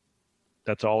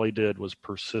 that's all he did was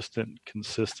persistent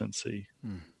consistency.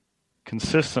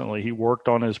 Consistently, he worked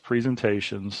on his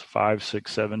presentations 5,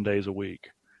 6, 7 days a week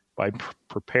by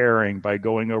preparing, by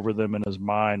going over them in his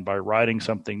mind, by writing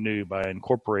something new, by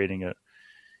incorporating it.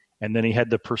 And then he had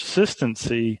the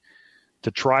persistency to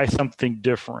try something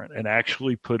different and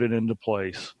actually put it into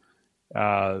place.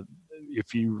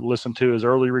 If you listen to his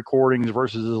early recordings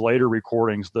versus his later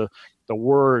recordings, the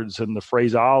words and the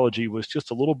phraseology was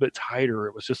just a little bit tighter.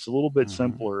 It was just a little bit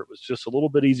simpler. It was just a little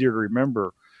bit easier to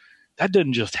remember. That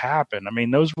didn't just happen. I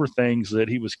mean, those were things that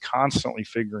he was constantly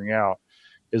figuring out.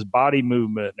 His body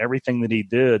movement and everything that he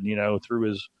did, through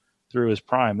his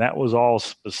prime, that was all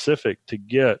specific to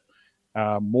get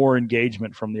more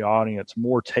engagement from the audience,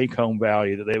 more take-home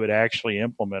value that they would actually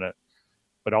implement it.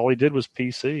 But all he did was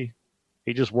PC.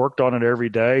 He just worked on it every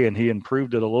day, and he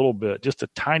improved it a little bit, just a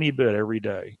tiny bit every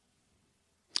day.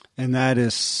 And that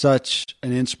is such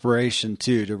an inspiration,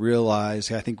 too, to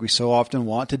realize. I think we so often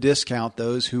want to discount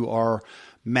those who are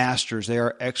masters. They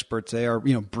are experts. They are,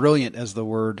 brilliant, as the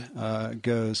word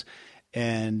goes.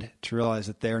 And to realize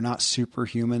that they're not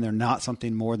superhuman. They're not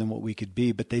something more than what we could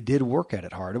be, but they did work at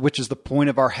it hard, which is the point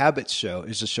of our Habits show,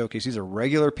 is to showcase these are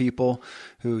regular people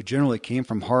who generally came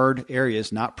from hard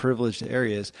areas, not privileged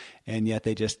areas, and yet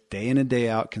they just day in and day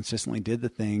out consistently did the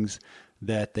things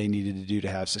that they needed to do to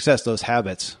have success. Those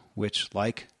habits, which,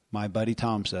 like my buddy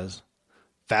Tom says,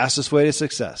 fastest way to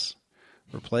success,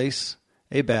 replace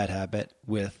a bad habit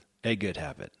with a good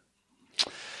habit.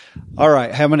 All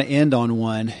right, I'm going to end on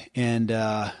one, and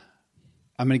I'm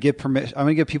going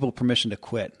to give people permission to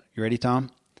quit. You ready, Tom?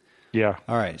 Yeah.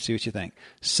 All right. See what you think.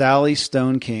 Sally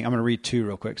Stone King. I'm going to read 2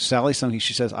 real quick. Sally Stone King.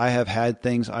 She says, I have had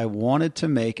things I wanted to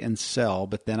make and sell,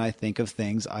 but then I think of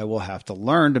things I will have to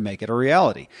learn to make it a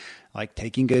reality, like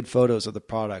taking good photos of the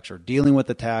products or dealing with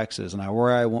the taxes. And I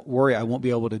worry I won't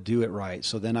be able to do it right.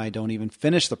 So then I don't even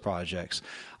finish the projects.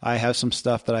 I have some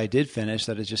stuff that I did finish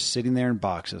that is just sitting there in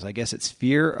boxes. I guess it's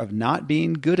fear of not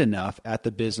being good enough at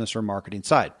the business or marketing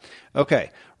side.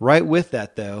 Okay. Right with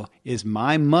that, though, is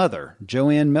my mother,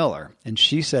 Joanne Miller. And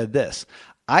she said this: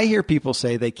 I hear people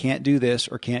say they can't do this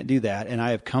or can't do that, and I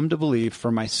have come to believe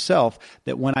for myself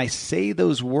that when I say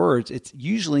those words, it's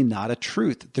usually not a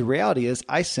truth. The reality is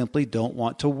I simply don't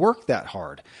want to work that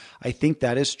hard. I think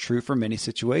that is true for many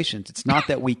situations. It's not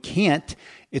that we can't,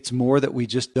 it's more that we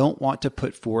just don't want to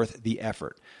put forth the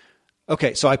effort.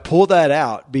 Okay, so I pulled that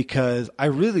out because I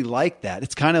really like that.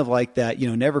 It's kind of like that,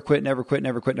 never quit, never quit,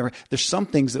 never quit, never. There's some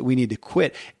things that we need to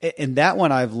quit. And that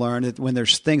one I've learned that when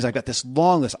there's things, I've got this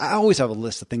long list. I always have a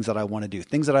list of things that I want to do,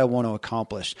 things that I want to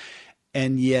accomplish.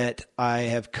 And yet I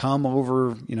have come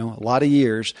over, a lot of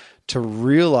years to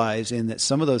realize in that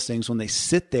some of those things, when they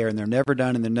sit there and they're never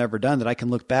done, that I can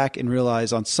look back and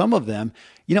realize on some of them,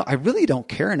 I really don't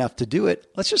care enough to do it.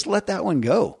 Let's just let that one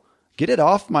go. Get it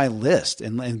off my list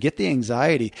and get the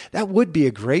anxiety. That would be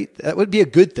a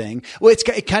good thing. Well,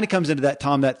 it kind of comes into that,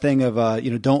 Tom, that thing of,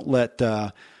 don't let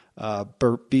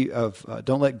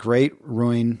great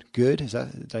ruin good.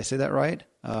 Did I say that right?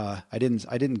 I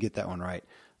didn't get that one right.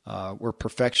 Where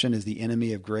perfection is the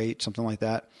enemy of great, something like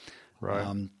that.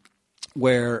 Right.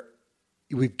 Where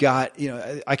we've got,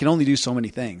 I can only do so many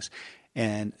things.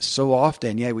 And so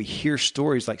often, we hear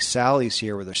stories like Sally's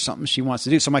here where there's something she wants to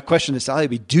do. So my question to Sally would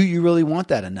be, do you really want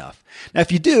that enough? Now,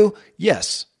 if you do,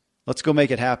 yes, let's go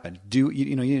make it happen. You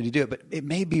need to do it. But it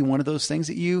may be one of those things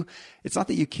that it's not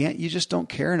that you can't, you just don't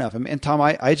care enough. And Tom,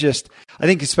 I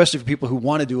think especially for people who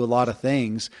want to do a lot of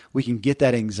things, we can get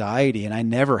that anxiety. And I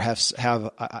never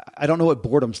I don't know what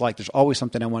boredom's like. There's always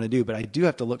something I want to do, but I do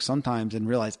have to look sometimes and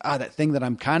realize, that thing that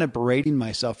I'm kind of berating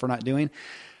myself for not doing,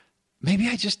 maybe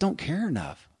I just don't care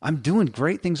enough. I'm doing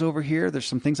great things over here. There's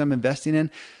some things I'm investing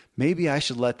in. Maybe I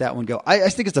should let that one go. I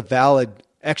think it's a valid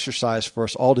exercise for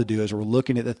us all to do as we're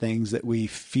looking at the things that we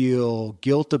feel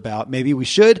guilt about. Maybe we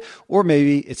should, or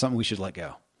maybe it's something we should let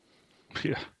go.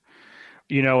 Yeah.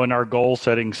 In our goal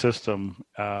setting system,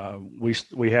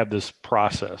 we have this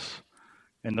process.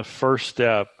 And the first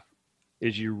step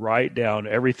is you write down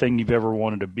everything you've ever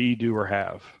wanted to be, do, or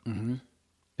have. Mm-hmm.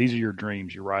 These are your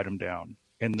dreams. You write them down.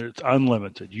 And it's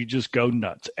unlimited. You just go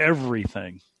nuts,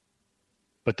 everything.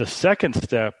 But the second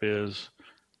step is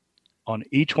on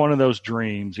each one of those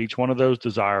dreams, each one of those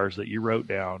desires that you wrote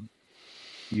down,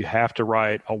 you have to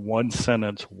write a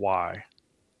 1-sentence why.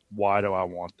 Why do I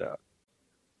want that?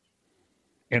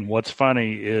 And what's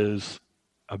funny is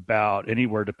about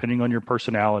anywhere, depending on your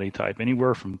personality type,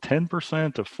 anywhere from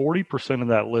 10% to 40% of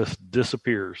that list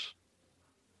disappears.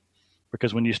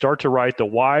 Because when you start to write the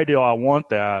why do I want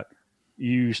that,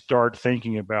 you start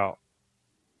thinking about,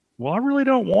 well, I really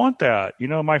don't want that.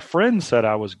 My friend said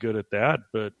I was good at that,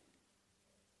 but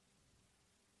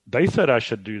they said I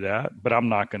should do that, but I'm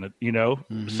not going to,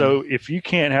 Mm-hmm. So if you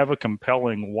can't have a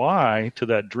compelling why to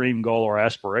that dream, goal, or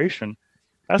aspiration,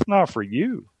 that's not for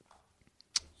you.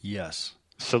 Yes.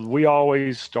 So we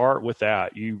always start with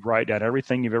that. You write down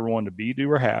everything you've ever wanted to be,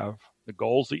 do, or have, the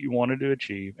goals that you wanted to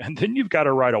achieve, and then you've got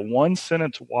to write a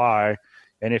 1-sentence why.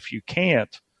 And if you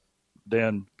can't,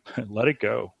 then let it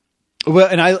go. Well,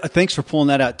 and thanks for pulling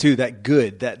that out too. That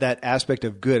good, that aspect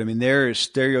of good. I mean, there is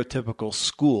stereotypical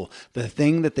school. The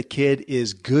thing that the kid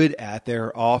is good at,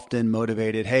 they're often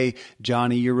motivated. Hey,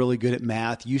 Johnny, you're really good at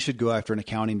math. You should go after an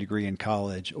accounting degree in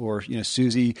college. Or,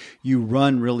 Susie, you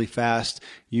run really fast.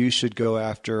 You should go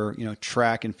after,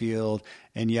 track and field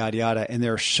and yada, yada. And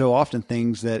there are so often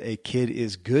things that a kid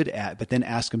is good at, but then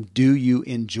ask them, do you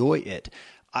enjoy it?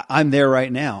 I'm there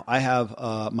right now. I have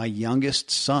my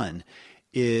youngest son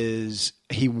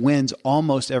he wins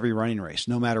almost every running race,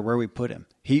 no matter where we put him.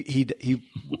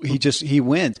 He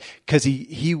wins because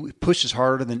he pushes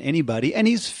harder than anybody, and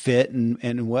he's fit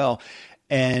and well.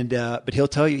 But he'll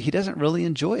tell you he doesn't really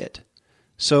enjoy it.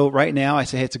 So right now I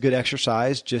say, hey, it's a good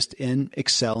exercise just in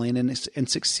excelling and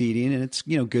succeeding. And it's,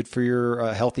 good for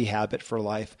your healthy habit for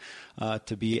life,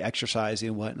 to be exercising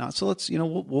and whatnot. So let's,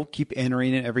 we'll keep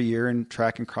entering it every year in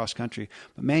track and cross country.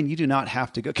 But man, you do not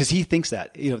have to go, because he thinks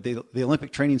that, the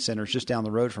Olympic Training Center is just down the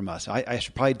road from us. I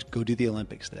should probably go do the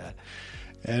Olympics, Dad.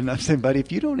 And I'm saying, buddy,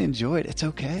 if you don't enjoy it, it's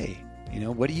okay.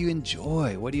 What do you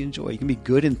enjoy? What do you enjoy? You can be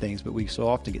good in things, but we so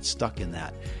often get stuck in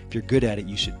that. If you're good at it,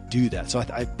 you should do that. So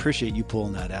I appreciate you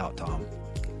pulling that out, Tom.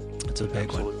 That's a big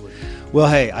Absolutely. one. Well,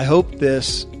 hey, I hope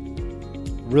this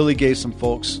really gave some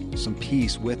folks some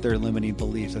peace with their limiting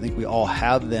beliefs. I think we all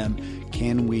have them.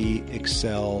 Can we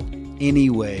excel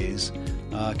anyways?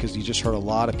 Because you just heard a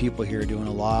lot of people here doing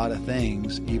a lot of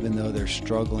things, even though they're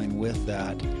struggling with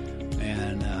that.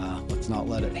 And let's not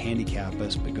let it handicap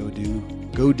us, but go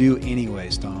do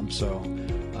anyways, Tom. So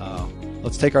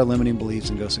let's take our limiting beliefs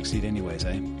and go succeed anyways,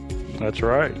 eh? That's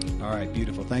right. All right,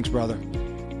 beautiful. Thanks, brother.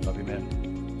 Love you,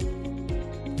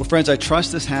 man. Well, friends, I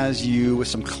trust this has you with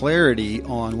some clarity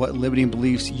on what limiting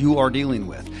beliefs you are dealing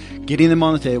with, getting them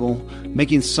on the table,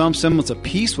 making some semblance of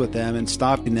peace with them, and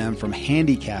stopping them from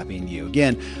handicapping you.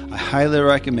 Again, I highly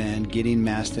recommend getting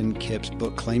Mastin Kipp's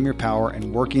book, Claim Your Power,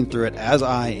 and working through it as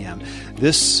I am.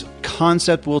 This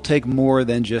concept will take more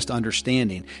than just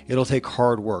understanding. It'll take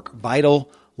hard work,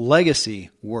 vital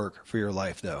legacy work for your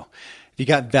life, though. If you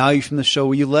got value from the show,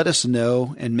 will you let us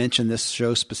know and mention this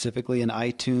show specifically in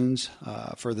iTunes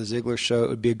for the Ziglar Show? It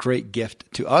would be a great gift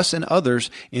to us and others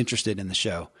interested in the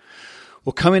show.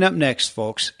 Well, coming up next,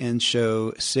 folks, in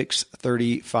show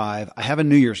 635, I have a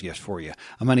New Year's gift for you.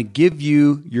 I'm going to give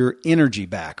you your energy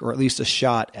back, or at least a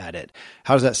shot at it.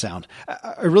 How does that sound?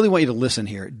 I really want you to listen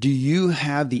here. Do you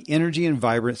have the energy and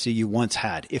vibrancy you once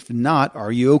had? If not,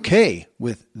 are you okay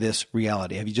with this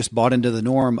reality? Have you just bought into the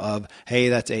norm of, hey,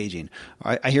 that's aging?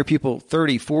 I hear people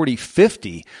 30, 40,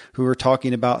 50 who are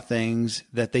talking about things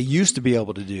that they used to be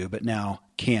able to do, but now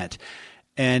can't.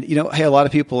 And, hey, a lot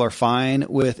of people are fine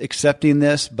with accepting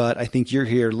this, but I think you're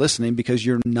here listening because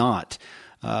you're not.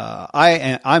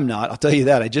 I'm not. I'll tell you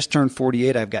that. I just turned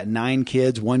 48. I've got 9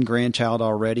 kids, 1 grandchild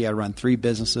already. I run 3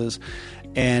 businesses,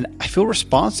 and I feel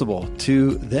responsible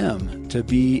to them to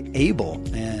be able,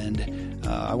 and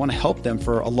I want to help them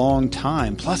for a long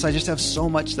time. Plus, I just have so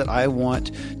much that I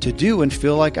want to do and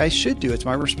feel like I should do. It's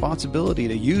my responsibility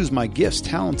to use my gifts,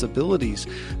 talents, abilities,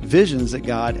 visions that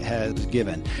God has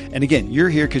given. And again, you're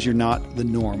here because you're not the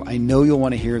norm. I know you'll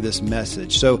want to hear this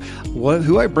message. So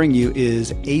who I bring you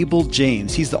is Abel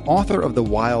James. He's the author of The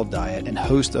Wild Diet and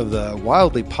host of the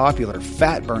wildly popular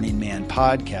Fat Burning Man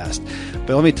podcast.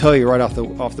 But let me tell you right off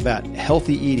the bat,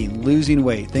 healthy eating, losing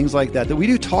weight, things like that we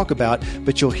do talk about,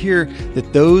 but you'll hear that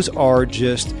those are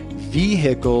just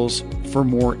vehicles for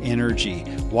more energy.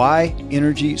 Why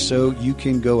energy? So you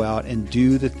can go out and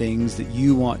do the things that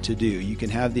you want to do. You can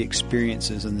have the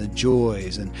experiences and the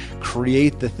joys and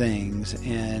create the things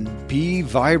and be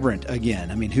vibrant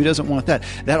again. I mean, who doesn't want that?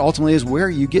 That ultimately is where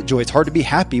you get joy. It's hard to be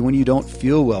happy when you don't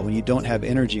feel well, when you don't have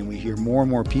energy. And we hear more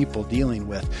and more people dealing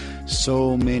with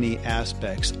so many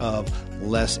aspects of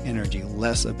less energy,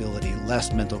 less ability,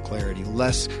 less mental clarity,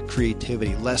 less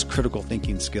creativity, less critical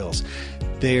thinking skills.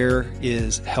 There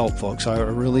is help, folks. So I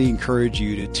really encourage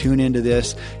you to tune into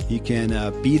this. You can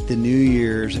beat the New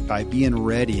Year's by being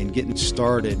ready and getting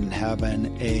started and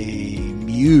having a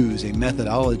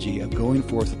methodology of going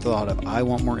forth with the thought of, I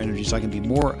want more energy so I can be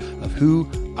more of who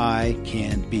I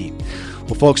can be.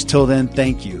 Well, folks, till then,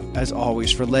 thank you, as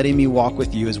always, for letting me walk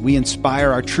with you as we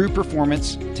inspire our true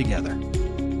performance together.